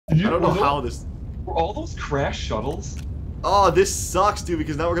I don't know how this... Were all those crash shuttles? Oh, this sucks, dude,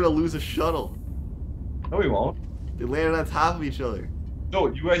 because now we're gonna lose a shuttle. No, we won't. They landed on top of each other. No,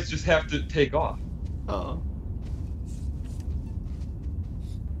 you guys just have to take off. Oh.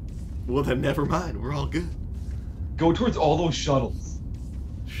 Well, then never mind. We're all good. Go towards all those shuttles.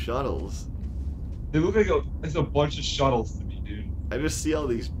 Shuttles? They look like it's a bunch of shuttles to me, dude. I just see all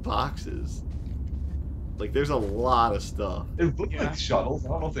these boxes. Like, there's a lot of stuff. It looked like shuttles. I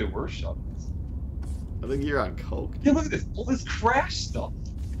don't know if they were shuttles. I think you're on coke. Yeah, look at this. All this crash stuff.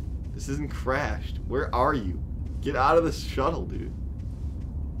 This isn't crashed. Where are you? Get out of this shuttle, dude.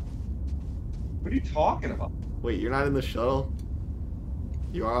 What are you talking about? Wait, you're not in the shuttle?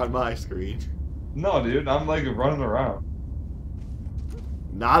 You are on my screen. No, dude. I'm like running around.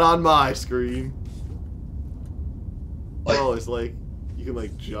 Not on my screen. Oh, it's like you can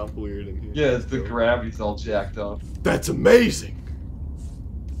like jump weird in here. Yeah, it's the gravity's all jacked up. That's amazing.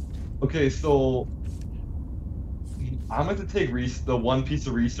 Okay, so I'm going to take the one piece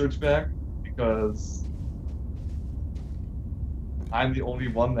of research back because I'm the only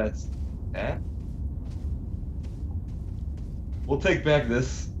one that's We'll take back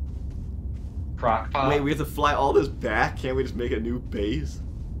this crock pot. Wait, we have to fly all this back? Can't we just make a new base?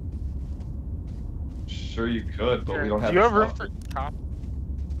 Sure you could, but we don't have. Do you have room for cop?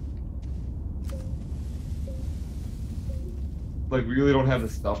 Like, we really don't have the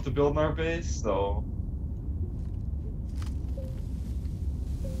stuff to build in our base, so.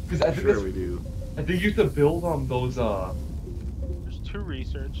 Because I think Sure we do. I think you have to build on those. There's 2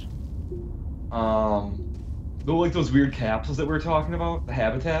 research. Like those weird capsules that we were talking about, the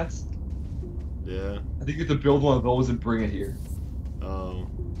habitats. Yeah. I think you have to build one of those and bring it here. Oh.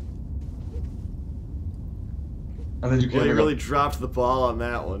 And then you can. Well, you really dropped the ball on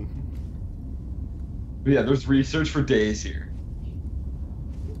that one. But yeah, there's research for days here.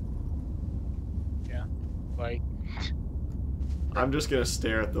 Yeah. Like. I'm just gonna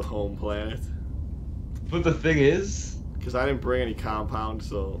stare at the home planet. But the thing is, because I didn't bring any compound,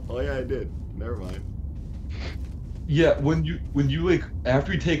 so oh yeah, I did. Never mind. Yeah, when you like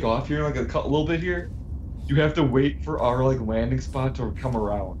after you take off here, like a little bit here, you have to wait for our like landing spot to come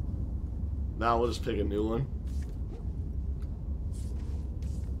around. Now we'll just pick a new one.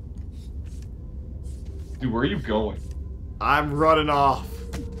 Dude, where are you going? I'm running off.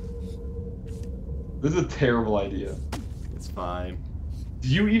 This is a terrible idea. It's fine. Do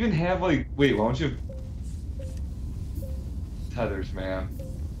you even have like? Wait, why don't you have tethers, man?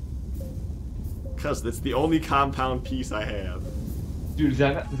 Because it's the only compound piece I have. Dude, does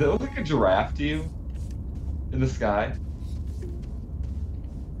that look like a giraffe to you? In the sky?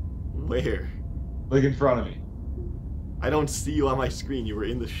 Where? Like in front of me. I don't see you on my screen. You were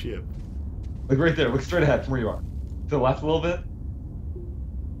in the ship. Like right there. Look straight ahead from where you are. To the left a little bit.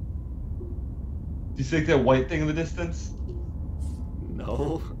 Do you see like that white thing in the distance?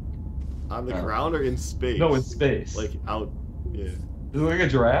 No. On the ground or in space? No, in space. Like out. Yeah. Does it look like a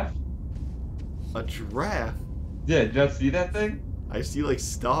giraffe? A giraffe? Yeah, did you not see that thing? I see like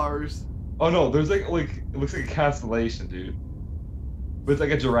stars. Oh no, there's like it looks like a constellation, dude. But it's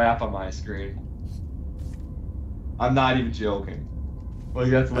like a giraffe on my screen. I'm not even joking.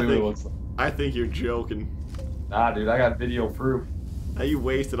 Like that's literally what it looks like. I think you're joking. Nah, dude, I got video proof. Now you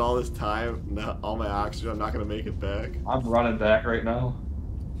wasted all this time, all my oxygen. I'm not gonna make it back. I'm running back right now.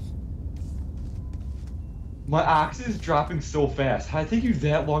 My oxygen is dropping so fast. How'd it take you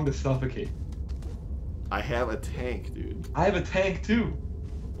that long to suffocate? I have a tank, dude. I have a tank too.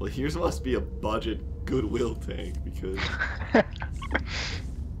 Well, yours must be a budget Goodwill tank because.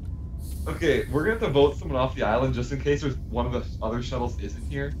 Okay, we're gonna have to vote someone off the island just in case there's one of the other shuttles isn't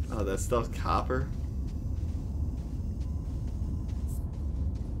here. Oh, that stuff's copper.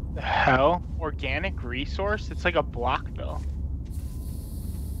 The hell? Organic resource? It's like a block though.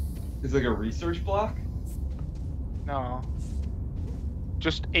 It's like a research block? No.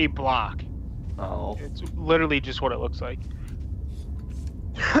 Just a block. Oh. It's literally just what it looks like.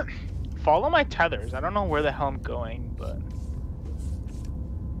 Follow my tethers. I don't know where the hell I'm going, but.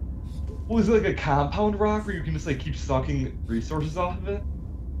 Well, is it like a compound rock where you can just like keep sucking resources off of it?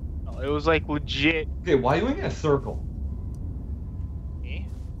 No, it was like legit. Okay, why are you in a circle? Me?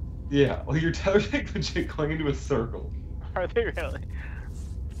 Yeah, like your tethers like legit going into a circle. Are they really?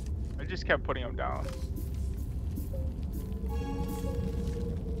 I just kept putting them down.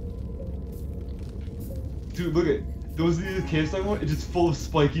 Dude, look at those are the caves I want. It's just full of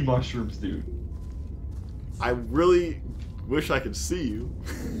spiky mushrooms, dude. I really wish I could see you.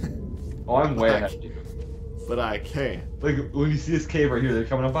 Oh, I'm way ahead of you. But I can't. Like when you see this cave right here, they're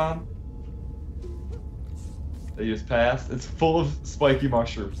coming up on. that you just passed. It's full of spiky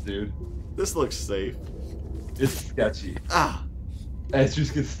mushrooms, dude. This looks safe. It's sketchy. Ah! As you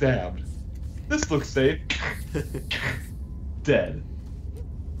just get stabbed. This looks safe. Dead.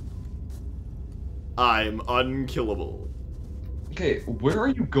 I'm unkillable. Okay, where are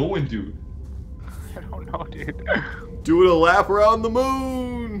you going, dude? I don't know, dude. Doing a lap around the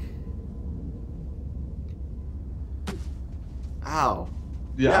moon! Ow.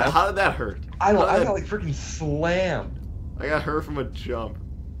 Yeah, how did that hurt? I got like freaking slammed. I got hurt from a jump.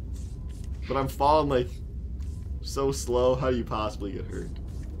 But I'm falling like so slow, how do you possibly get hurt?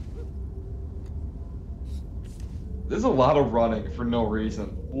 There's a lot of running for no reason.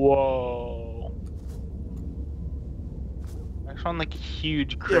 Whoa. I found like a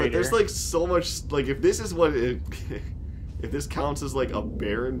huge crater. Yeah, but there's like so much, like if this is what it, if this counts as like a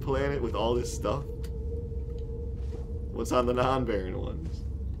barren planet with all this stuff, what's on the non-barren ones?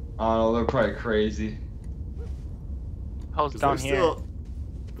 I don't know, they're probably crazy. How's 'Cause down there's here?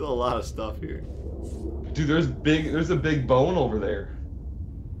 still a lot of stuff here. Dude, there's a big bone over there.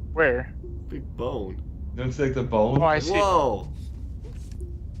 Where? Big bone. You don't see like the bone? Oh, I see. Whoa!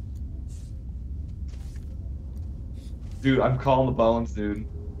 Dude, I'm calling the bones, dude.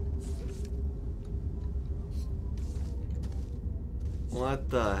 What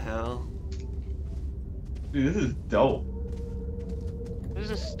the hell? Dude, this is dope. This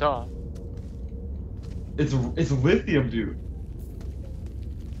is stuff. It's lithium, dude.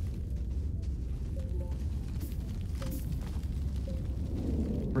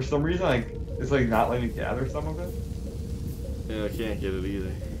 For some reason, it's like not letting me gather some of it. Yeah, I can't get it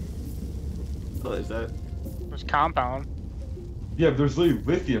either. Oh, is that? There's compound. Yeah, but there's literally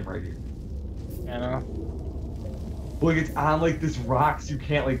lithium right here. You know? But like it's on like this rock, so you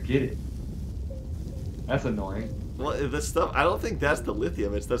can't like get it. That's annoying. Well, this stuff, I don't think that's the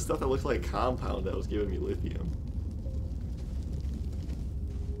lithium. It's that stuff that looks like compound that was giving me lithium.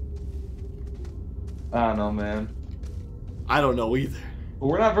 I don't know, man. I don't know either. But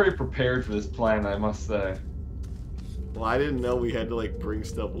we're not very prepared for this planet, I must say. Well, I didn't know we had to like bring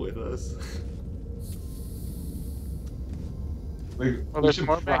stuff with us. Like, Well, there's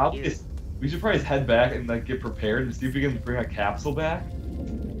more back here. we should probably just head back and like get prepared and see if we can bring a capsule back,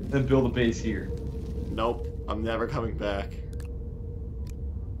 then build a base here. Nope, I'm never coming back.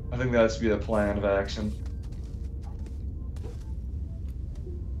 I think that should be the plan of action.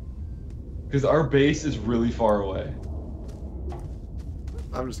 Because our base is really far away.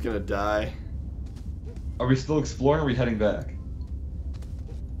 I'm just gonna die. Are we still exploring or are we heading back?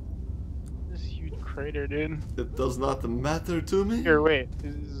 This huge crater, dude. It does not matter to me. Here, wait.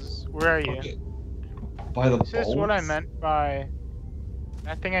 Where are you? Okay. By the This is what I bones? meant by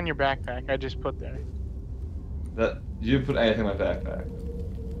that thing on your backpack I just put there. You didn't put anything in my backpack.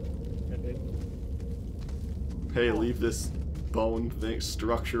 I did. Hey, leave this bone thing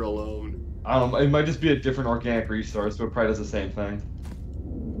structure alone. It might just be a different organic resource, but it probably does the same thing.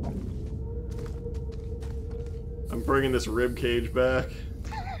 I'm bringing this rib cage back.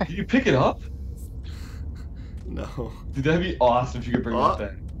 Did you pick it up? No. Dude, that'd be awesome if you could bring that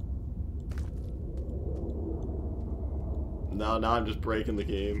back. No, now I'm just breaking the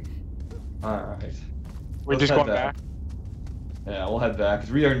game. Alright. We're Let's just head going back. Yeah, we'll head back,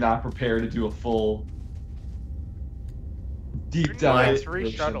 because we are not prepared to do a full deep Bring dive. like 3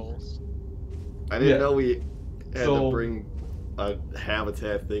 exploration. shuttles. I didn't Yeah. know we had So- to bring a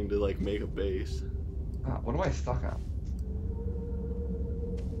habitat thing to like make a base. What am I stuck on?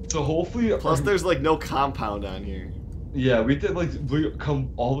 So hopefully, Plus, there's like no compound on here. yeah, we did like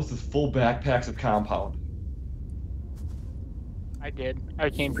all of us with full backpacks of compound. I did. I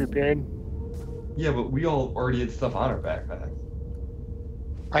came prepared. Yeah, but we all already had stuff on our backpacks.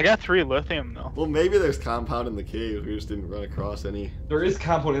 I got 3 lithium though. Well, maybe there's compound in the cave. We just didn't run across any. There is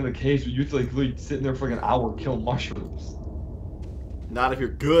compound in the caves, but you have to like literally sit in there for like an hour and kill mushrooms. Not if you're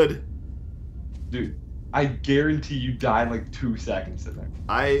good. Dude, I guarantee you die in like 2 seconds in there.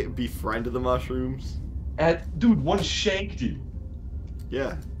 I befriended the mushrooms. Dude, one shanked you.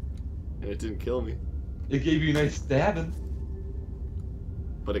 Yeah. And it didn't kill me. It gave you a nice stabbing.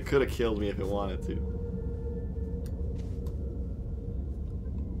 But it could have killed me if it wanted to.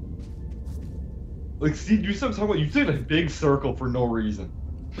 Like, see, you start talking about you did a big circle for no reason.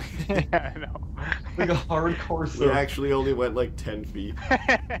 Yeah, I know. Like a hardcore We circle. actually only went like 10 feet.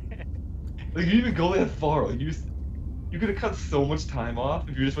 Like, you didn't even go that far. Like, you could have cut so much time off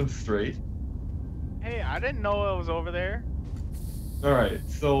if you just went straight. Hey, I didn't know it was over there. Alright,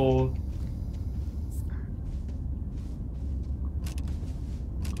 so...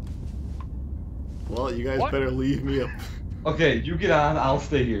 Well, you guys What? better leave me up. Okay, you get on, I'll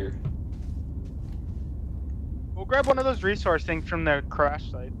stay here. grab one of those resource things from the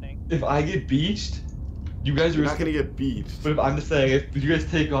crash site thing. If I get beached, you guys You're are not gonna get beached. But if I'm just saying, if you guys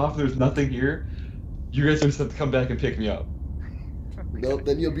take off, and there's nothing here. You guys just have to come back and pick me up. Nope,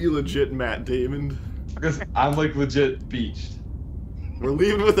 then you'll be legit Matt Damon. Because I'm like legit beached. We're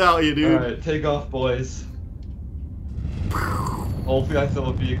leaving without you, dude. Alright, take off, boys. Hopefully I still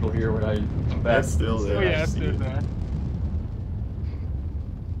have a vehicle here when I come back. That's still there. Oh yeah, I it's see it. there.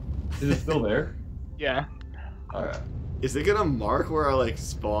 Is it still there? Yeah. Alright. Is it gonna mark where our like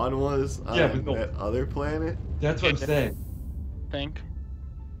spawn was on Yeah, but no. that other planet? That's what I'm saying. Think.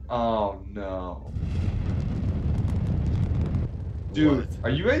 Oh no. Dude, What? are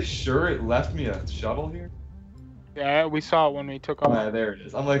you guys sure it left me a shuttle here? Yeah, we saw it when we took Oh off. yeah, there it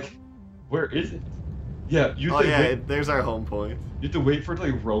is. I'm like, where is it? Yeah, you Oh have to yeah, wait, there's our home point. you have to wait for it to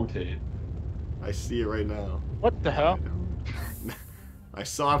like rotate. I see it right now. What the hell? I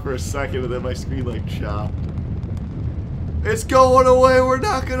saw it for a second and then my screen like chopped. It's going away, we're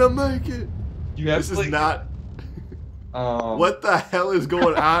not gonna make it! You have This to, is like, not... Um, What the hell is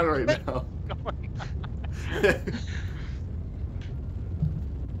going on right now?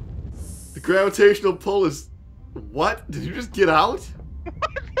 The gravitational pull is... What? Did you just get out?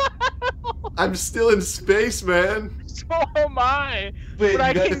 I'm still in space, man. So am I. Wait, But I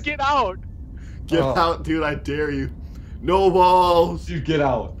you guys- can get out. Get Oh. out, dude, I dare you. No balls. Dude, get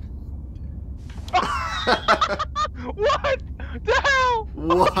out. What the hell?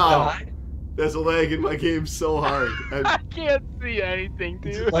 Wow. That's lagging my game so hard. I can't see anything,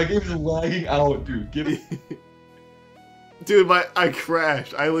 dude. My game's lagging out, dude. Give me. Dude, I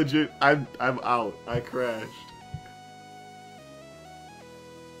crashed. I legit, I'm out. I crashed.